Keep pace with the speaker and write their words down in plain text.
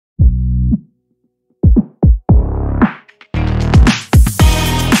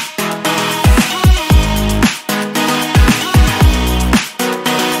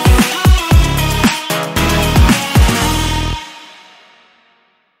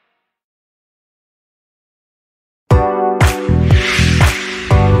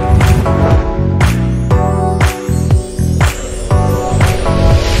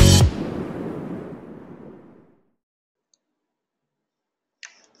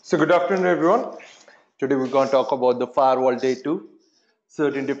So good afternoon everyone. Today we're going to talk about the firewall day 2,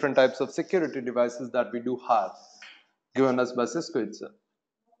 certain different types of security devices that we do have given us by Cisco itself.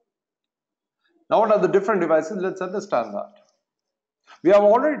 Now what are the different devices? Let's understand that. We have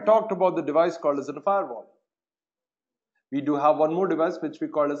already talked about the device called as a firewall. We do have one more device which we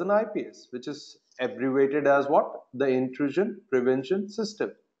call as an IPS, which is abbreviated as what? The intrusion prevention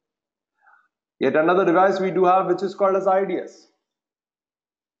system. Yet another device we do have which is called as IDS,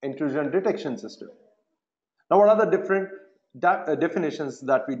 intrusion detection system. Now, what are the different definitions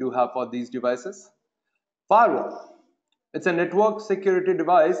that we do have for these devices? Firewall. It's a network security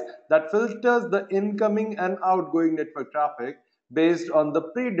device that filters the incoming and outgoing network traffic based on the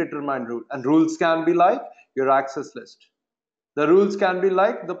predetermined rule. And rules can be like your access list. The rules can be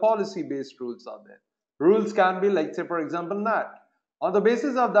like the policy-based rules are there. Rules can be like, say, for example, NAT. On the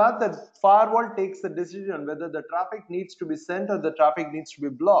basis of that, the firewall takes the decision whether the traffic needs to be sent or the traffic needs to be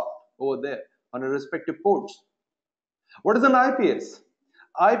blocked over there on a respective ports. What is an IPS?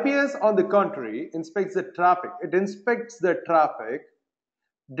 IPS, on the contrary, inspects the traffic. It inspects the traffic,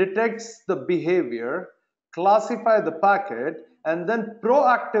 detects the behavior, classifies the packet, and then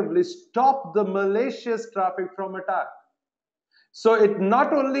proactively stop the malicious traffic from attack. So it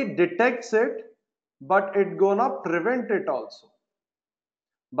not only detects it, but it gonna prevent it also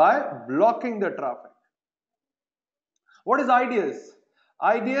by blocking the traffic. What is IDS?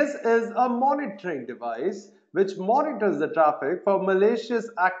 IDS is a monitoring device which monitors the traffic for malicious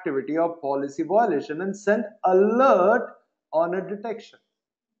activity or policy violation and send alert on a detection.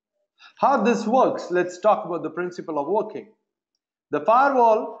 How this works? Let's talk about the principle of working. The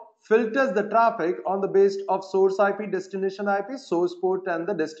firewall filters the traffic on the basis of source IP, destination IP, source port and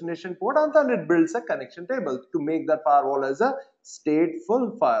the destination port, and then it builds a connection table to make that firewall as a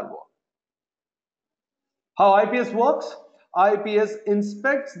stateful firewall. How IPS works? IPS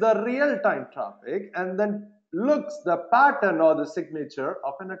inspects the real-time traffic and then looks the pattern or the signature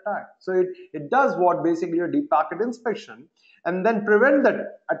of an attack. So it does what basically a deep packet inspection and then prevent the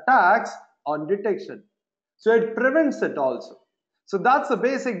attacks on detection. So it prevents it also. So that's the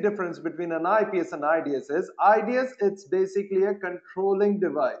basic difference between an IPS and IDS is IDS, it's basically a controlling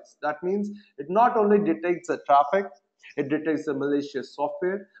device. That means it not only detects the traffic, it detects the malicious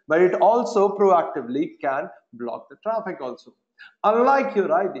software, but it also proactively can block the traffic also. Unlike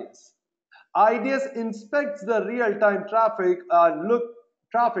your IDS, IDS inspects the real-time traffic,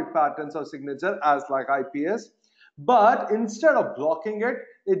 traffic patterns or signature as like IPS, but instead of blocking it,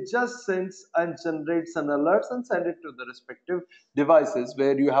 it just sends and generates an alerts and send it to the respective devices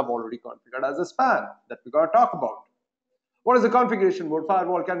where you have already configured as a span that we're going to talk about. What is the configuration mode?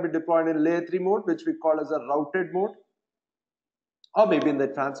 Firewall can be deployed in layer 3 mode, which we call as a routed mode, or maybe in the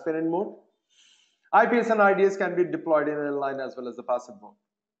transparent mode. IPS and IDS can be deployed in inline as well as the passive mode.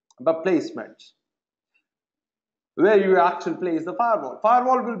 But placements, where you actually place the firewall.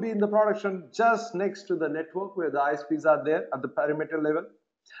 Firewall will be in the production just next to the network where the ISPs are there at the perimeter level.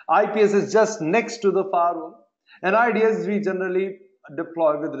 IPS is just next to the firewall. And IDS we generally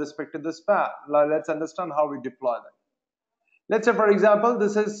deploy with respect to the span. Now let's understand how we deploy that. Let's say, for example,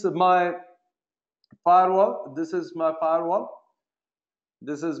 this is my firewall. This is my firewall.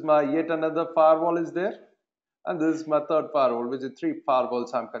 This is my yet another firewall is there. And this is my third firewall, which is 3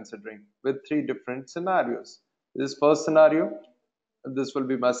 firewalls I'm considering with 3 different scenarios. This first scenario, this will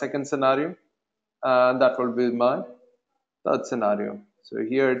be my second scenario, and that will be my third scenario. So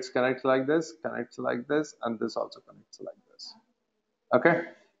here it's connects like this, and this also connects like this. Okay,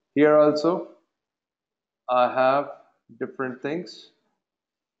 here also I have different things.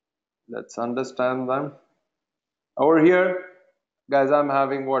 Let's understand them. Over here, guys, I'm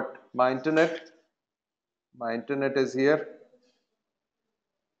having what? My internet. My internet is here.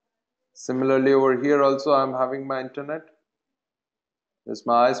 Similarly, over here also I'm having my internet. There's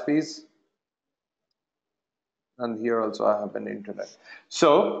my ISPs. And here also I have an internet.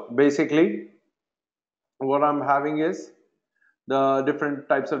 So basically, what I'm having is the different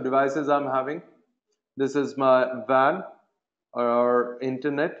types of devices I'm having. This is my WAN or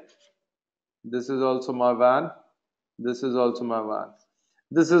internet. This is also my WAN. This is also my WAN.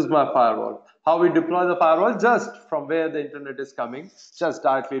 This is my firewall. How we deploy the firewall? Just from where the internet is coming, just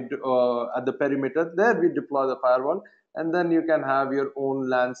directly at the perimeter, there we deploy the firewall, and then you can have your own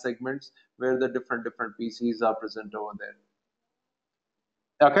LAN segments where the different PCs are present over there.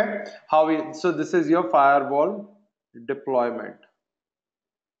 Okay, so this is your firewall deployment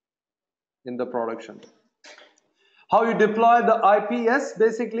in the production. How you deploy the IPS?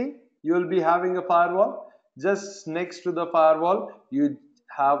 Basically, you will be having a firewall. Just next to the firewall, you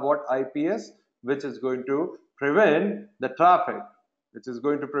have what? IPS, which is going to prevent the traffic which is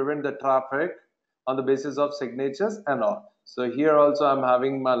going to prevent the traffic on the basis of signatures and all. So here also I'm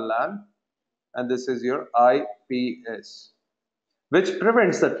having my LAN, and this is your IPS, which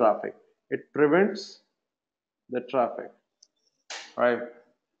prevents the traffic. It prevents the traffic, right?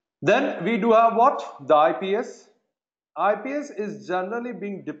 Then we do have what? The IPS. IPS is generally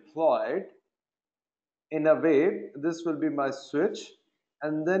being deployed in a way, this will be my switch,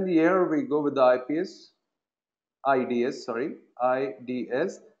 and then here we go with the IPS, IDS,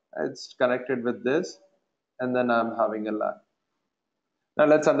 it's connected with this, and then I'm having a LAN. Now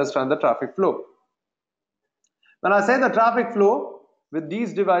let's understand the traffic flow. When I say the traffic flow with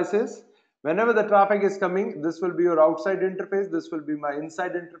these devices, whenever the traffic is coming, this will be your outside interface, this will be my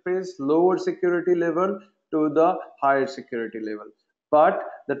inside interface, lower security level to the higher security level. But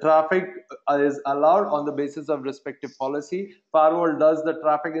the traffic is allowed on the basis of respective policy. Firewall does the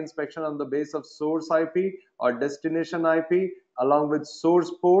traffic inspection on the base of source IP or destination IP along with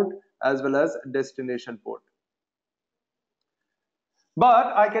source port as well as destination port.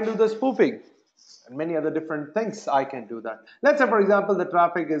 But I can do the spoofing and many other different things. I can do that. Let's say, for example, the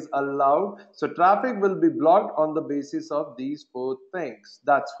traffic is allowed. So traffic will be blocked on the basis of these four things.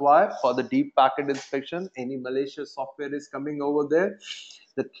 That's why for the deep packet inspection, any malicious software is coming over there,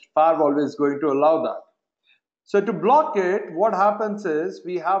 the firewall is going to allow that. So to block it, what happens is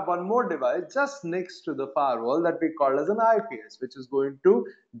we have one more device just next to the firewall that we call as an IPS, which is going to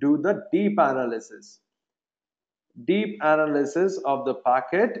do the deep analysis of the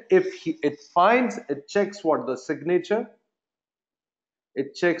packet. If it finds, it checks what the signature,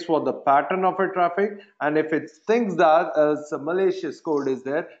 it checks what the pattern of a traffic, and if it thinks that some malicious code is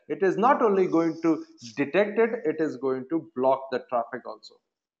there, it is not only going to detect it, it is going to block the traffic also.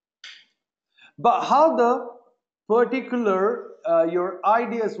 But how the particular your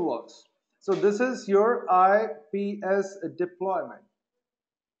IDS works? So this is your IPS deployment.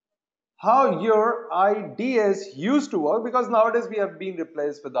 How your IDS used to work, because nowadays we have been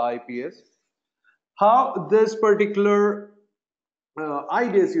replaced with the IPS. How this particular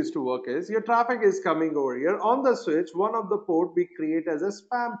IDS used to work is, your traffic is coming over here on the switch, one of the port we create as a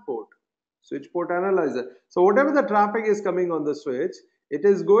spam port, switch port analyzer. So whatever the traffic is coming on the switch, it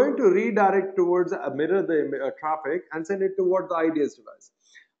is going to redirect towards mirror the traffic and send it toward the IDS device.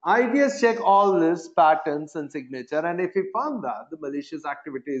 IDS check all this patterns and signature, and if we found that the malicious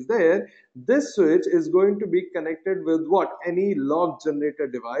activity is there, this switch is going to be connected with what? Any log generator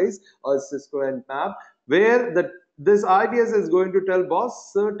device or Cisco Nmap, where this IDS is going to tell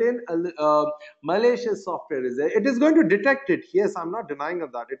boss certain malicious software is there. It is going to detect it. Yes, I'm not denying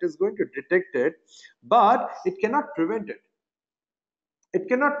of that. It is going to detect it, but it cannot prevent it. It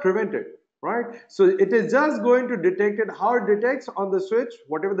cannot prevent it. Right? So it is just going to detect it. How it detects on the switch,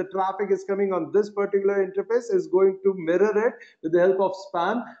 whatever the traffic is coming on this particular interface is going to mirror it with the help of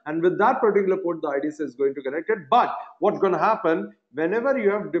spam, and with that particular port the IDS is going to connect it. But what's going to happen, whenever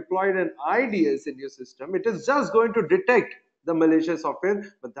you have deployed an IDS in your system, it is just going to detect the malicious software,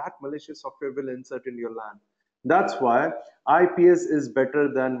 but that malicious software will insert in your LAN. That's why IPS is better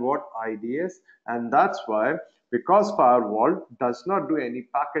than what? IDS, and that's why, because firewall does not do any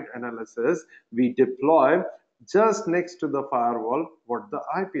packet analysis, we deploy just next to the firewall what? The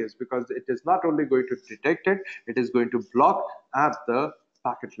IPS, because it is not only going to detect it, it is going to block at the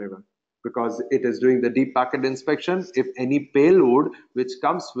packet level, because it is doing the deep packet inspection. If any payload which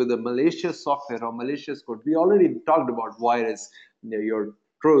comes with a malicious software or malicious code, we already talked about virus, your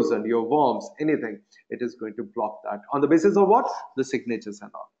Trojan, your worms, anything, it is going to block that on the basis of what? The signatures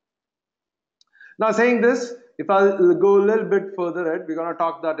and all. Now saying this, if I'll go a little bit further ahead, we're going to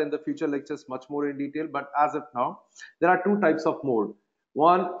talk that in the future lectures much more in detail, but as of now, there are two types of mode.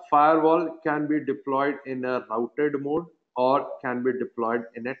 One, firewall can be deployed in a routed mode or can be deployed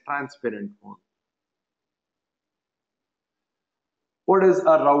in a transparent mode. What is a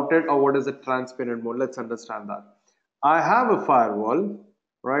routed or what is a transparent mode? Let's understand that. I have a firewall,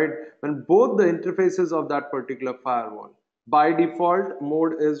 right? When both the interfaces of that particular firewall, by default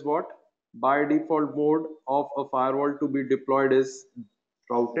mode is what? By default mode of a firewall to be deployed is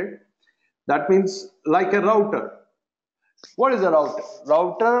routed. That means like a router. What is a router?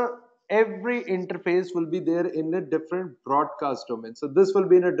 Router, every interface will be there in a different broadcast domain. So this will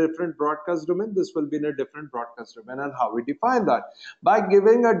be in a different broadcast domain, this will be in a different broadcast domain. And how we define that? By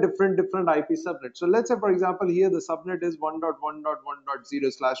giving a different IP subnet. So let's say, for example, here the subnet is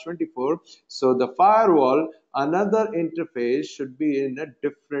 1.1.1.0/24. So the firewall, another interface should be in a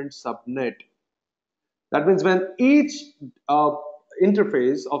different subnet. That means when each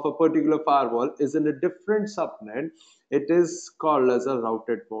interface of a particular firewall is in a different subnet, it is called as a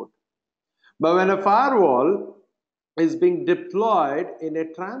routed mode. But when a firewall is being deployed in a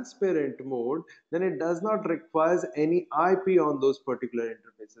transparent mode, then it does not require any IP on those particular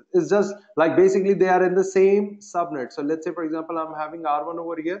interfaces. It's just like basically they are in the same subnet. So let's say, for example, I'm having R1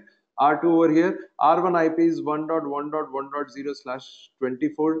 over here, R2 over here. R1 IP is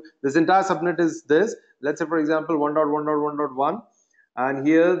 1.1.1.0/24. This entire subnet is this. Let's say, for example, 1.1.1.1, and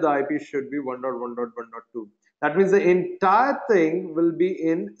here the IP should be 1.1.1.2. That means the entire thing will be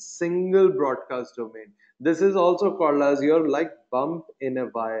in single broadcast domain. This is also called as your like bump in a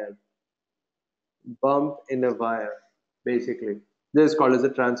wire. Bump in a wire, basically. This is called as a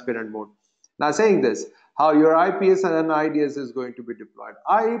transparent mode. Now saying this, how your IPS and IDS is going to be deployed.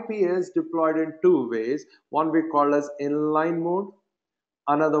 IPS deployed in two ways. One we call as inline mode.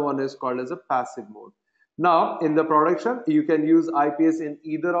 Another one is called as a passive mode. Now in the production, you can use IPS in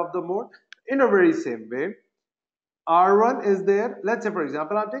either of the mode in a very same way. R1 is there. Let's say, for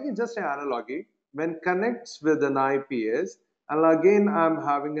example, I'm taking just an analogy. When connects with an IPS, and again I'm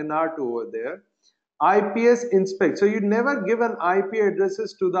having an R2 over there. IPS inspect. So you never give an IP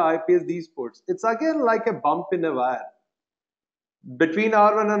addresses to the IPS these ports. It's again like a bump in a wire. Between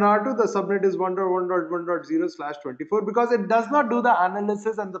R1 and R2, the subnet is 1.1.1.0/24 because it does not do the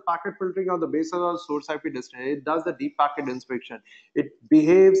analysis and the packet filtering on the basis of source IP destination. It does the deep packet inspection. It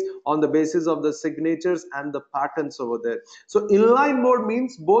behaves on the basis of the signatures and the patterns over there. So inline mode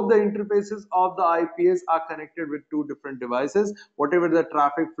means both the interfaces of the IPS are connected with two different devices. Whatever the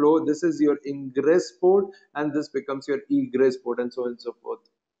traffic flow, this is your ingress port and this becomes your egress port, and so on and so forth.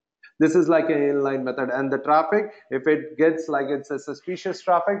 This is like an inline method, and the traffic, if it gets like it's a suspicious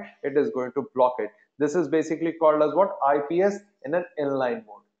traffic, it is going to block it. This is basically called as what? IPS in an inline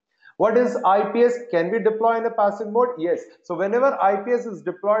mode. What is IPS? Can we deploy in a passive mode? Yes. So whenever IPS is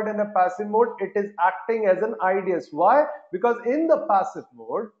deployed in a passive mode, it is acting as an IDS. Why? Because in the passive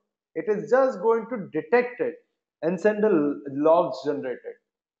mode, it is just going to detect it and send the logs generated.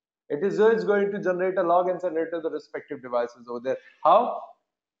 It is just going to generate a log and send it to the respective devices over there. How?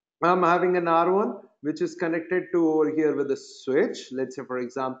 I'm having an R1 which is connected to over here with a switch, let's say for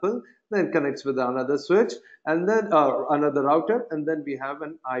example, then connects with another switch and then another router, and then we have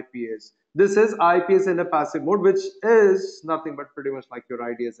an IPS. This is IPS in a passive mode, which is nothing but pretty much like your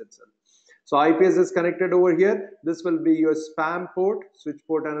IDS itself. So IPS is connected over here. This will be your spam port, switch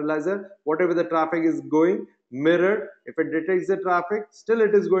port analyzer. Whatever the traffic is going, mirrored. If it detects the traffic, still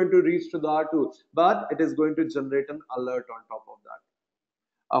it is going to reach to the R2, but it is going to generate an alert on top of that.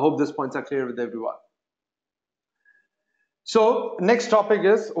 I hope these points are clear with everyone. So next topic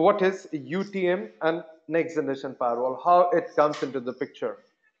is what is UTM and next generation firewall, how it comes into the picture.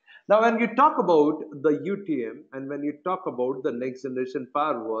 Now when you talk about the UTM and when you talk about the next generation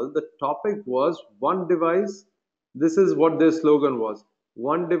firewall, the topic was one device. This is what their slogan was: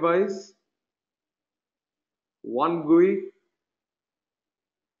 one device, one GUI,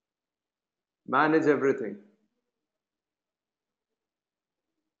 manage everything.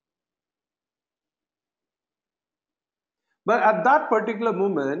 But at that particular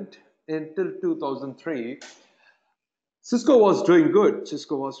moment, until 2003, Cisco was doing good.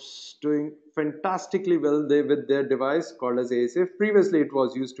 Cisco was doing fantastically well with their device called as ASA. Previously, it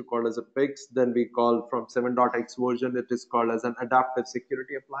was used to call as a PIX. Then we call from 7.x version, it is called as an adaptive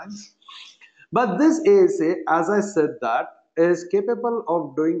security appliance. But this ASA, as I said, that is capable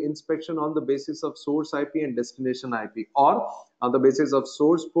of doing inspection on the basis of source IP and destination IP, or on the basis of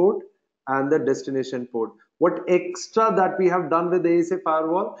source port and the destination port. What extra that we have done with the ASA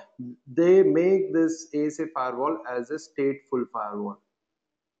firewall, they make this ASA firewall as a stateful firewall.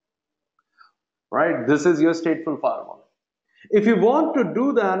 Right? This is your stateful firewall. If you want to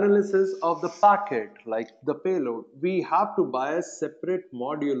do the analysis of the packet, like the payload, we have to buy a separate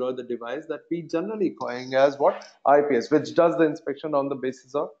module or the device that we generally calling as what? IPS, which does the inspection on the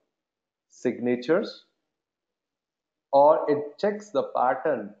basis of signatures, or it checks the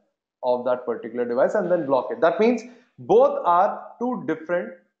pattern of that particular device and then block it. That means both are two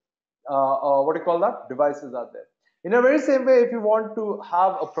different, what do you call that? Devices are there. In a very same way, if you want to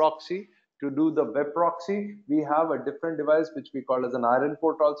have a proxy, to do the web proxy, we have a different device which we call as an iron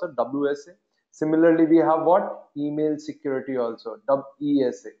port also, WSA. Similarly, we have what? Email security also,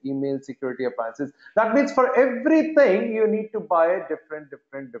 WESA, email security appliances. That means for everything, you need to buy different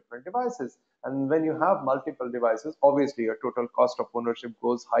devices. And when you have multiple devices, obviously your total cost of ownership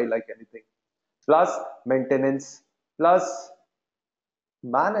goes high like anything. Plus maintenance, plus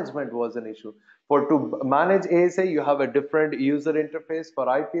management was an issue. For to manage ASA, you have a different user interface. For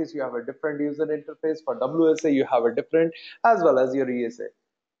IPS, you have a different user interface. For WSA, you have a different, as well as your ESA,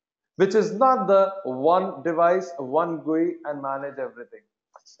 which is not the one device, one GUI, and manage everything.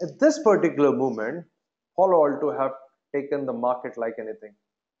 At this particular moment, Palo Alto have taken the market like anything.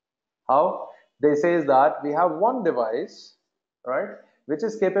 How? They say that we have one device, right, which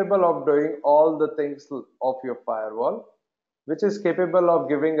is capable of doing all the things of your firewall, which is capable of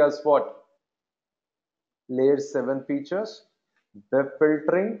giving us what? Layer 7 features, web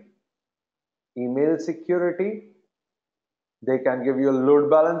filtering, email security. They can give you load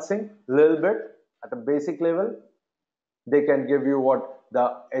balancing a little bit at a basic level. They can give you what?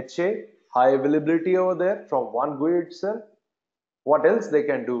 The HA, high availability over there from one GUI itself. What else they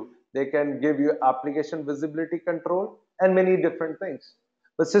can do? They can give you application visibility control and many different things.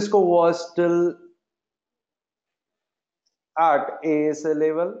 But Cisco was still at ASA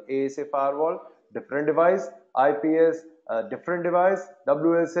level, ASA firewall, different device, IPS, different device,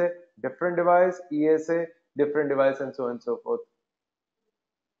 WSA, different device, ESA, different device, and so on and so forth.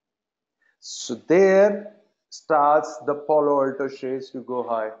 So there starts the Palo Alto shares to go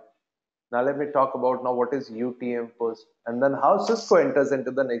high. Now let me talk about now what is UTM first, and then how Cisco enters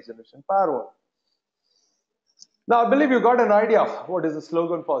into the next generation firewall. Now I believe you got an idea what is the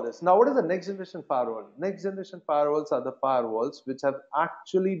slogan for this. Now what is the next generation firewall? Next generation firewalls are the firewalls which have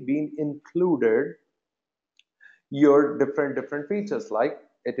actually been included your different features, like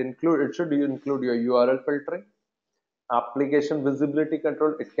it should include your URL filtering, application visibility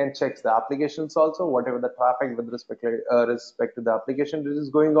control. It can check the applications also, whatever the traffic with respect to the application that is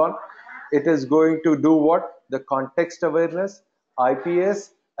going on. It is going to do what? The context awareness,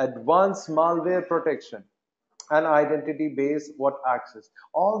 IPS, advanced malware protection, and identity based what access.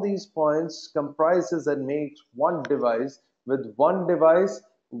 All these points comprises and makes one device, one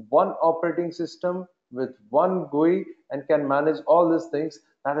operating system with one GUI, and can manage all these things.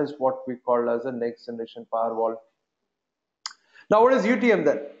 That is what we call as a next generation firewall. Now what is UTM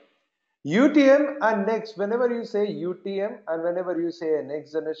then? UTM and next, whenever you say UTM and whenever you say a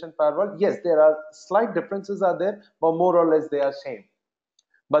next generation firewall, yes, there are slight differences are there, but more or less they are same.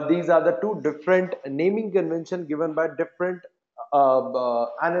 But these are the two different naming convention given by different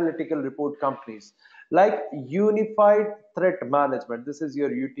analytical report companies. Like Unified Threat Management, this is your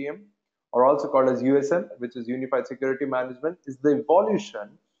UTM, or also called as USM, which is Unified Security Management, is the evolution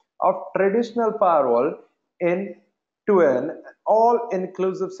of traditional firewall into an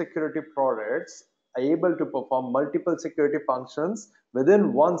all-inclusive security products able to perform multiple security functions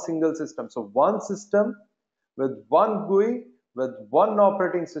within one single system. So one system with one GUI, with one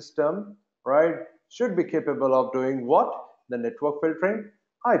operating system, right, should be capable of doing what? The network filtering,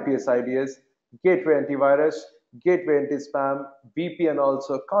 IPS IDS, gateway antivirus, gateway anti-spam, VPN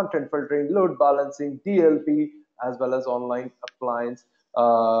also, content filtering, load balancing, DLP, as well as online appliance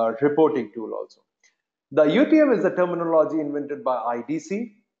reporting tool also. The UTM is the terminology invented by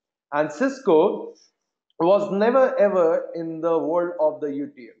IDC, and Cisco was never ever in the world of the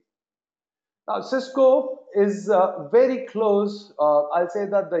UTM. Now, Cisco is very close. I'll say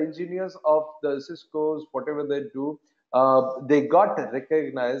that the engineers of the Cisco's, whatever they do, they got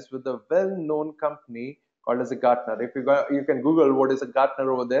recognized with a well-known company called as a Gartner. If you can Google what is a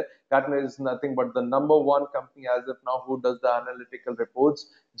Gartner over there. Gartner is nothing but the #1 company as of now who does the analytical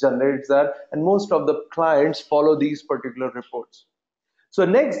reports, generates that, and most of the clients follow these particular reports. So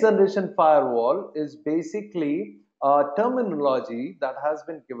next generation firewall is basically a terminology that has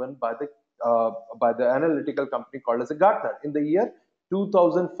been given by the analytical company called as a Gartner in the year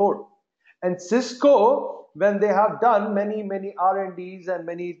 2004. And Cisco, when they have done many R&Ds and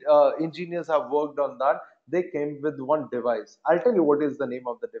many engineers have worked on that, they came with one device. I'll tell you what is the name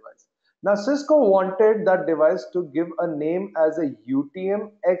of the device. Now Cisco wanted that device to give a name as a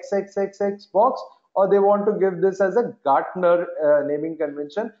UTM XXXX box, or they want to give this as a Gartner naming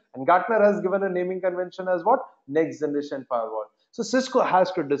convention, and Gartner has given a naming convention as what? Next generation firewall. So Cisco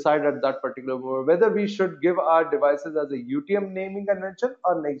has to decide at that particular moment whether we should give our devices as a UTM naming convention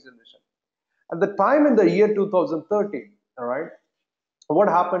or next generation. At the time in the year 2013, all right, what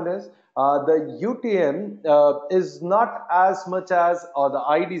happened is the UTM is not as much as, or the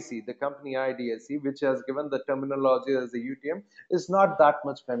IDC, the company IDC, which has given the terminology as the UTM, is not that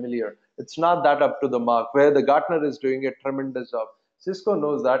much familiar. It's not that up to the mark, where the Gartner is doing a tremendous job. Cisco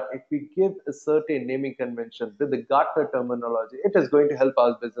knows that if we give a certain naming convention with the Gartner terminology, it is going to help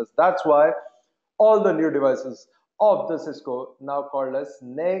our business. That's why all the new devices of the Cisco now called as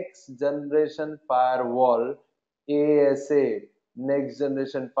next generation firewall, ASA, next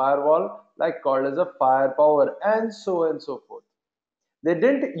generation firewall, like called as a firepower, and so on and so forth. They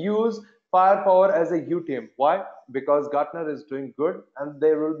didn't use firepower as a UTM. Why? Because Gartner is doing good, and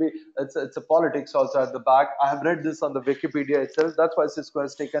there will be, it's a politics also at the back. I have read this on the Wikipedia itself. That's why Cisco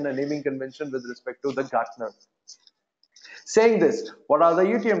has taken a naming convention with respect to the Gartner. Saying this, what are the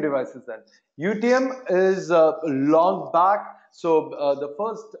UTM devices then? UTM is long back. So the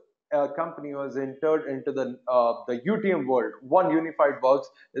first company was entered into the UTM world. One unified box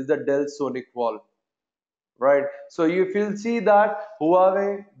is the Dell Sonic Wall, right? So if you'll see that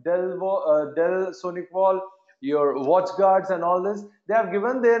Huawei, Dell Sonic Wall, your WatchGuards and all this, they have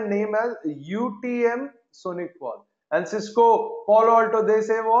given their name as UTM Sonic Wall. And Cisco, Palo Alto, they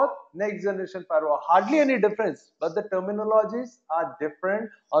say what? Next generation firewall. Hardly any difference, but the terminologies are different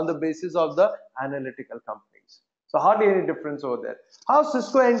on the basis of the analytical companies. So hardly any difference over there. How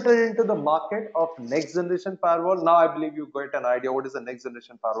Cisco entered into the market of next generation firewall? Now I believe you got an idea what is the next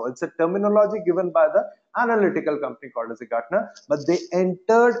generation firewall. It's a terminology given by the analytical company called as a Gartner, but they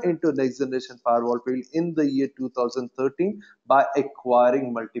entered into next generation firewall field in the year 2013 by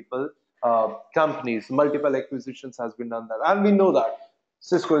acquiring multiple companies. Multiple acquisitions has been done there, and we know that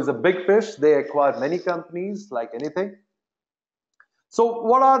Cisco is a big fish. They acquire many companies like anything. So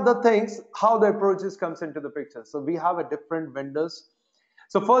what are the things, how the approaches comes into the picture? So we have a different vendors.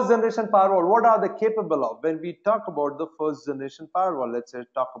 So first generation firewall, what are they capable of? When we talk about the first generation firewall, let's say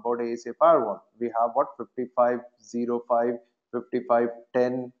talk about ASA Firewall. We have what? 5505,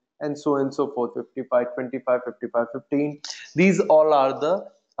 5510, and so on and so forth, 5525, 5515. These all are the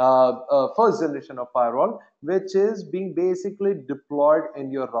first generation of firewall, which is being basically deployed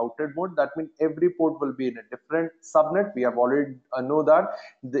in your routed mode. That means every port will be in a different subnet. We have already know that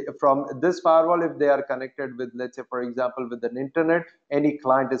from this firewall, if they are connected with, let's say for example, with an internet, any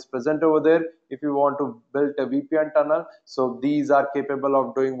client is present over there. If you want to build a VPN tunnel, so these are capable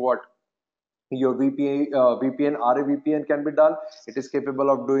of doing what? Your VPN, RAVPN can be done. It is capable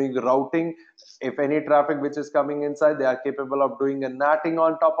of doing routing. If any traffic which is coming inside, they are capable of doing a NATing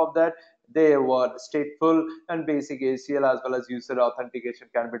on top of that. They were stateful and basic ACL as well as user authentication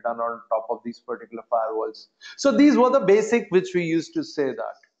can be done on top of these particular firewalls. So these were the basic which we used to say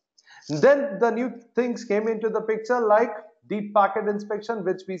that. Then the new things came into the picture like deep packet inspection,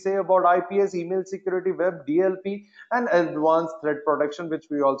 which we say about IPS, email security, web, DLP, and advanced threat protection, which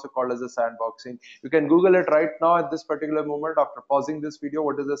we also call as a sandboxing. You can Google it right now at this particular moment after pausing this video.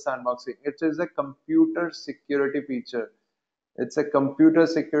 What is a sandboxing? It is a computer security feature. It's a computer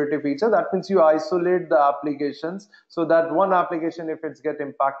security feature. That means you isolate the applications so that one application, if it's get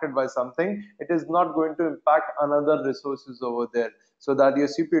impacted by something, it is not going to impact another resources over there, so that your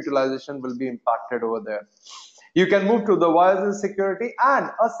CPU utilization will be impacted over there. You can move to the wireless security and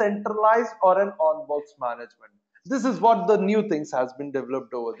a centralized or an on-box management. This is what the new things has been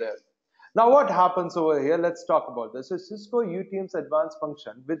developed over there. Now what happens over here? Let's talk about this. So Cisco UTM's advanced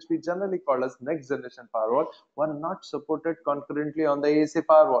function, which we generally call as next generation firewall, were not supported concurrently on the ASA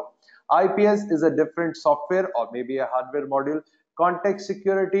firewall. IPS is a different software or maybe a hardware module. Context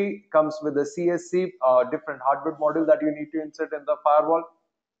security comes with a CSC, different hardware module that you need to insert in the firewall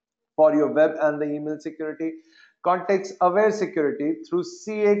for your web and the email security. Context aware security through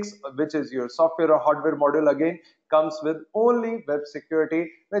CX, which is your software or hardware module, again comes with only web security,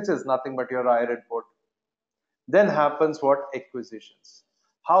 which is nothing but your iron port. Then happens what? Acquisitions.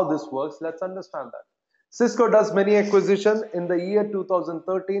 How this works, let's understand that. Cisco does many acquisitions. In the year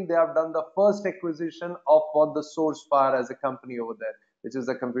 2013, they have done the first acquisition of what the SourceFire as a company over there, which is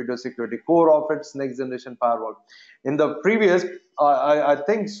the computer security core of its next generation firewall. In the previous, I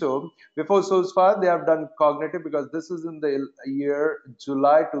think so, before SourceFire, they have done Cognitive, because this is in the year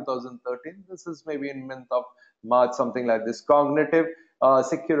July 2013. This is maybe in month of March, something like this. Cognitive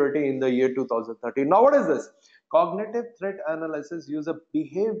security in the year 2013. Now, what is this? Cognitive threat analysis use a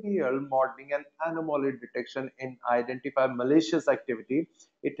behavioral modeling and anomaly detection in identify malicious activity.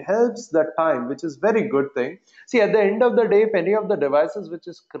 It helps the time, which is very good thing. See, at the end of the day, if any of the devices which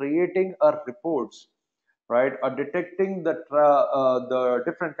is creating a reports, right, or detecting the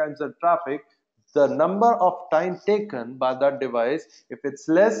different kinds of traffic, the number of time taken by that device, if it's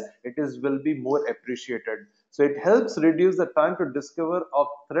less, it is will be more appreciated. So it helps reduce the time to discover of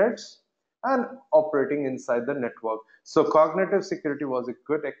threats and operating inside the network. So cognitive security was a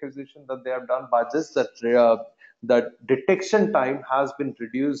good acquisition that they have done. By this, that the detection time has been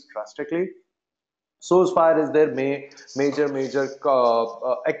reduced drastically. SourceFire is their major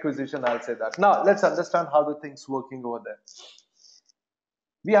acquisition, I'll say that. Now let's understand how the things working over there.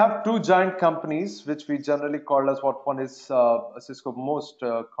 We have two giant companies which we generally call as what? One is Cisco most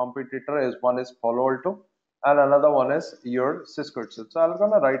competitor is, one is Palo Alto, and another one is your Cisco itself. So I'm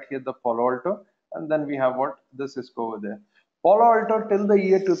gonna write here the Palo Alto, and then we have what? The Cisco over there. Palo Alto till the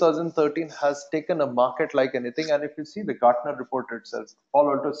year 2013 has taken a market like anything, and if you see the Gartner report itself,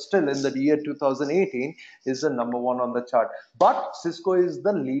 Palo Alto still in the year 2018 is the #1 on the chart, but Cisco is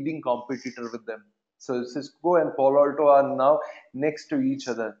the leading competitor with them. So Cisco and Palo Alto are now next to each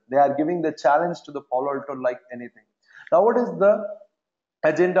other. They are giving the challenge to the Palo Alto like anything. Now, what is the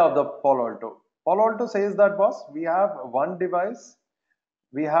agenda of the Palo Alto? Palo Alto says that, boss, we have one device,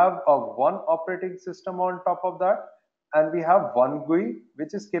 we have a one operating system on top of that, and we have one GUI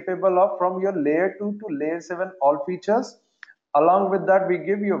which is capable of from your layer 2 to layer 7 all features. Along with that, we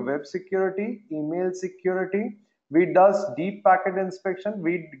give you web security, email security, we does deep packet inspection,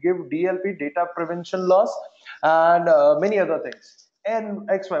 we give DLP, data prevention loss, and many other things, and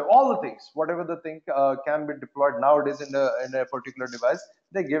XY, all the things, whatever the thing can be deployed nowadays in a particular device,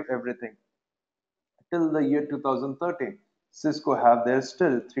 they give everything. Till the year 2013, Cisco have their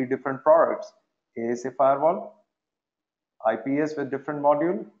still three different products: ASA Firewall, IPS with different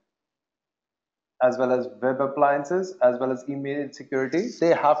module, as well as web appliances, as well as email security.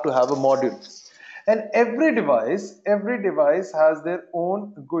 They have to have a module. And every device has their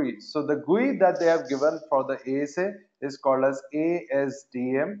own GUI. So the GUI that they have given for the ASA is called as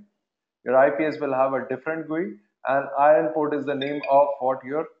ASDM. Your IPS will have a different GUI, and Iron Port is the name of what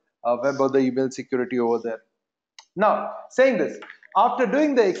your web or the email security over there. Now, saying this, after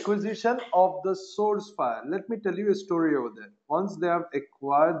doing the acquisition of the source fire, let me tell you a story over there. Once they have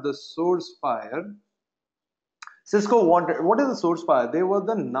acquired the source fire, Cisco wanted, what is the source fire? They were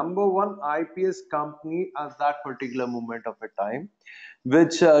the number one IPS company at that particular moment of a time,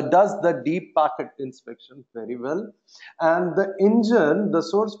 which does the deep packet inspection very well. And the engine, the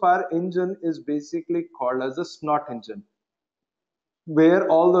source fire engine, is basically called as a snot engine, where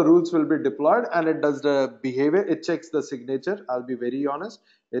all the rules will be deployed, and it does the behavior. It checks the signature. I'll be very honest,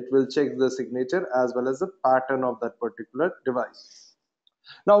 it will check the signature as well as the pattern of that particular device.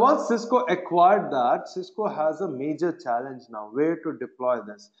 Now, once Cisco acquired that, Cisco has a major challenge now where to deploy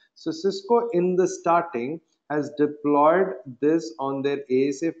this. So Cisco in the starting has deployed this on their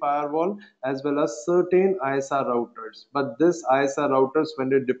ASA firewall as well as certain ISR routers. But this ISR routers, when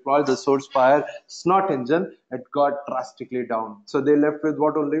they deployed the source fire snot engine, it got drastically down. So they left with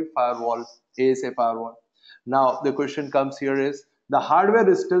what? Only firewall, ASA firewall. Now the question comes here is, the hardware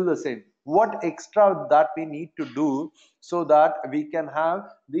is still the same. What extra that we need to do so that we can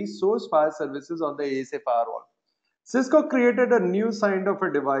have these source fire services on the ASA firewall? Cisco created a new kind of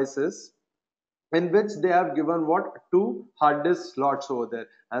a devices in which they have given what? Two hard disk slots over there,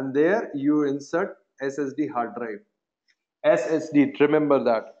 and there you insert SSD hard drive. SSD, remember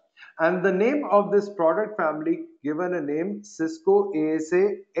that. And the name of this product family given a name Cisco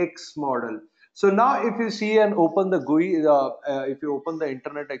ASA X model. So now if you see and open the GUI, if you open the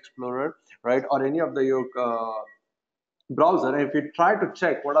Internet Explorer, right, or any of the your browser, and if you try to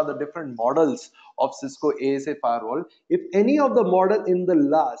check what are the different models of Cisco ASA firewall, if any of the model in the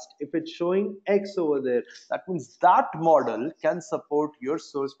last, if it's showing X over there, that means that model can support your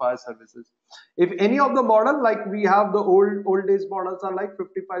source fire services. If any of the model, like we have the old days models are like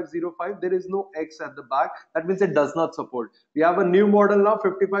 5505, there is no X at the back, that means it does not support. We have a new model now,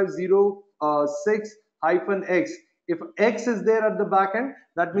 5506-X. If X is there at the back end,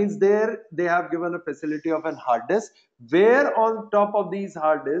 that means there they have given a facility of an hard disk, where on top of these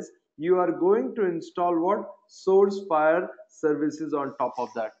hard disks you are going to install what? Source fire services on top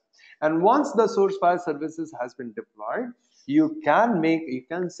of that. And once the source fire services has been deployed, you can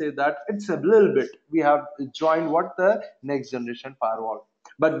say that it's a little bit, we have joined what? The next generation firewall.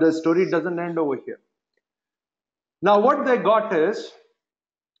 But the story doesn't end over here. Now what they got is,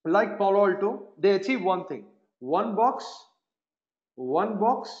 like Palo Alto, they achieve one thing: one box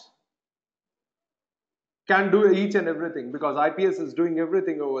can do each and everything, because IPS is doing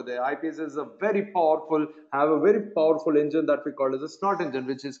everything over there. IPS is a very powerful, have a very powerful engine that we call as a snot engine,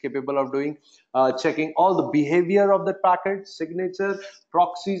 which is capable of doing checking all the behavior of the packet, signature,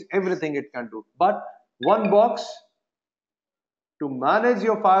 proxies, everything it can do. But one box, to manage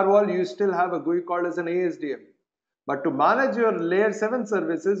your firewall, you still have a GUI called as an ASDM. But to manage your layer 7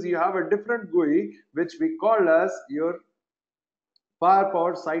 services, you have a different GUI, which we call as your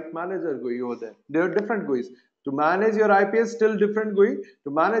Firepower Site Manager GUI over there. There are different GUIs. To manage your IPS, still different GUI.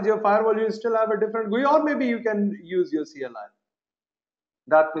 To manage your firewall, you still have a different GUI, or maybe you can use your CLI.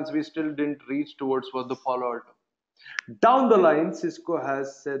 That means we still didn't reach towards what the Palo Alto. Down the line, Cisco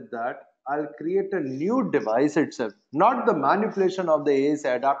has said that I'll create a new device itself, not the manipulation of the ASA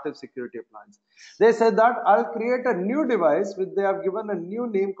adaptive security appliance. They said that I'll create a new device which they have given a new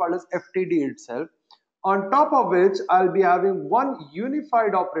name called as FTD itself, on top of which I'll be having one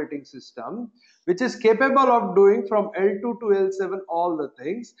unified operating system which is capable of doing from L2 to L7 all the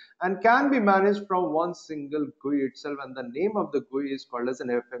things, and can be managed from one single GUI itself, and the name of the GUI is called as an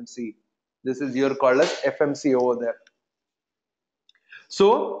FMC. This is your called as FMC over there.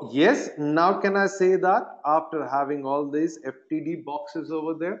 So yes, now can I say that after having all these FTD boxes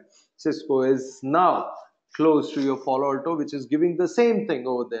over there, Cisco is now close to your Palo Alto, which is giving the same thing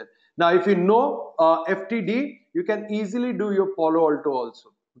over there. Now, if you know FTD, you can easily do your Palo Alto also,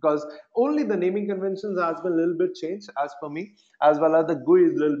 because only the naming conventions has been a little bit changed as per me, as well as the GUI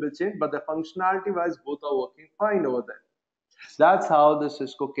is a little bit changed, but the functionality wise, both are working fine over there. That's how the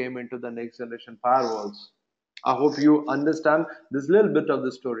Cisco came into the next generation firewalls. I hope you understand this little bit of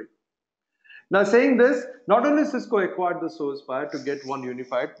the story. Now, saying this, not only Cisco acquired the SourceFire to get one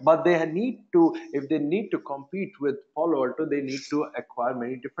unified, but they need to, if they need to compete with Palo Alto, they need to acquire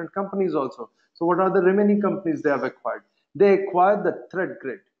many different companies also. So, what are the remaining companies they have acquired? They acquired the Threat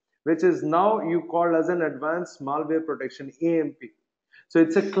Grid, which is now you call as an advanced malware protection (AMP). So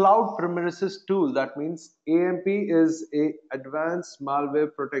it's a cloud premises tool. That means AMP is a advanced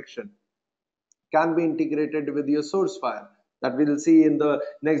malware protection, can be integrated with your source file that we will see in the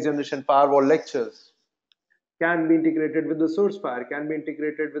next generation firewall lectures, can be integrated with the source file, can be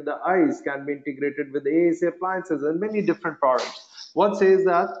integrated with the ICE, can be integrated with the ASA appliances and many different products. What says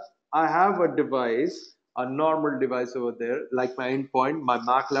that I have a device, a normal device over there, like my endpoint, my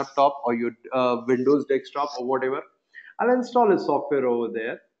Mac laptop or your Windows desktop or whatever. I'll install a software over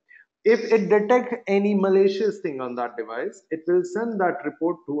there. If it detects any malicious thing on that device, it will send that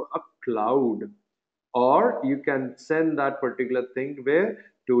report to a cloud, or you can send that particular thing where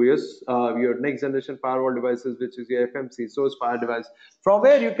to your next generation firewall devices, which is your FMC source fire device, from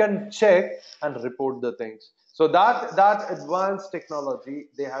where you can check and report the things. So that advanced technology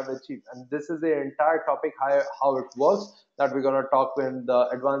they have achieved, and this is the entire topic how it works that we're going to talk in the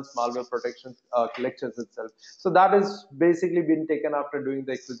advanced malware protection lectures itself. So that is basically been taken after doing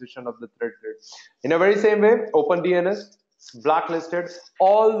the acquisition of the threat grid. In a very same way, OpenDNS blacklisted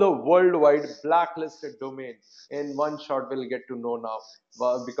all the worldwide blacklisted domain in one shot. We'll get to know now,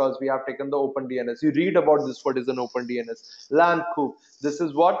 because we have taken the open DNS. You read about this, what is an open DNS. LAN coup, this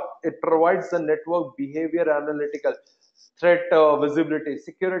is what it provides: the network behavior analytical, threat visibility,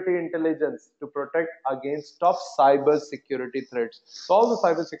 security intelligence to protect against top cyber security threats. So all the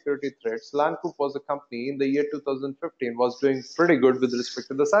cyber security threats, Lancoop was a company in the year 2015 was doing pretty good with respect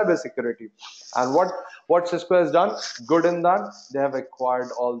to the cyber security. And what Cisco has done good in that, they have acquired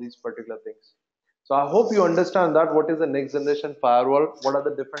all these particular things. So I hope you understand that what is the next generation firewall, what are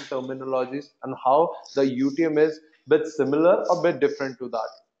the different terminologies, and how the UTM is bit similar or bit different to that.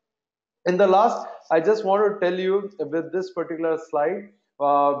 In the last, I just want to tell you with this particular slide,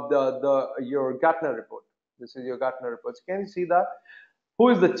 the your Gartner report. This is your Gartner report. Can you see that? Who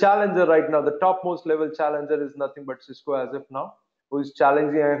is the challenger right now? The topmost level challenger is nothing but Cisco as of now. Who is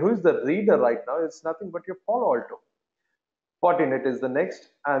challenging and who is the reader right now? It's nothing but your Palo Alto. Fortinet is the next,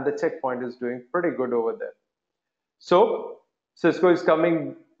 and the checkpoint is doing pretty good over there. So Cisco is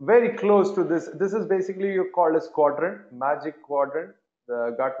coming very close to this. This is basically you call as quadrant, magic quadrant.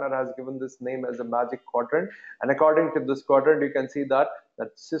 The Gartner has given this name as a magic quadrant, and according to this quadrant, you can see that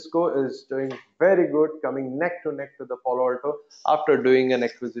Cisco is doing very good, coming neck to neck to the Palo Alto after doing an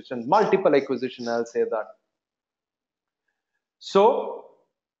acquisition, multiple acquisition. I'll say that. So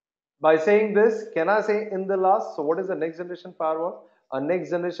by saying this, can I say in the last, so what is the next generation firewall? A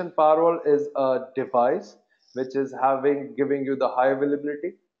next generation firewall is a device which is giving you the high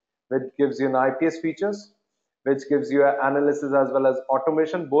availability, which gives you an IPS features, which gives you an analysis as well as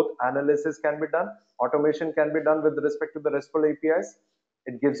automation. Both analysis can be done, automation can be done with respect to the RESTful APIs.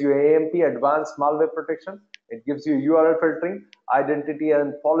 It gives you AMP, advanced malware protection. It gives you URL filtering, identity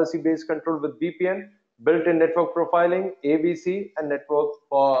and policy based control with VPN, built-in network profiling, AVC, and network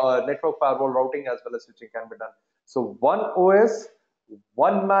firewall routing as well as switching can be done. So one OS,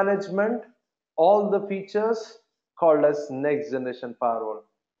 one management, all the features called as next generation firewall.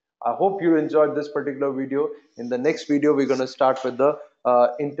 I hope you enjoyed this particular video. In the next video, we're going to start with the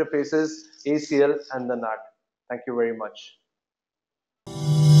interfaces, ACL, and the NAT. Thank you very much.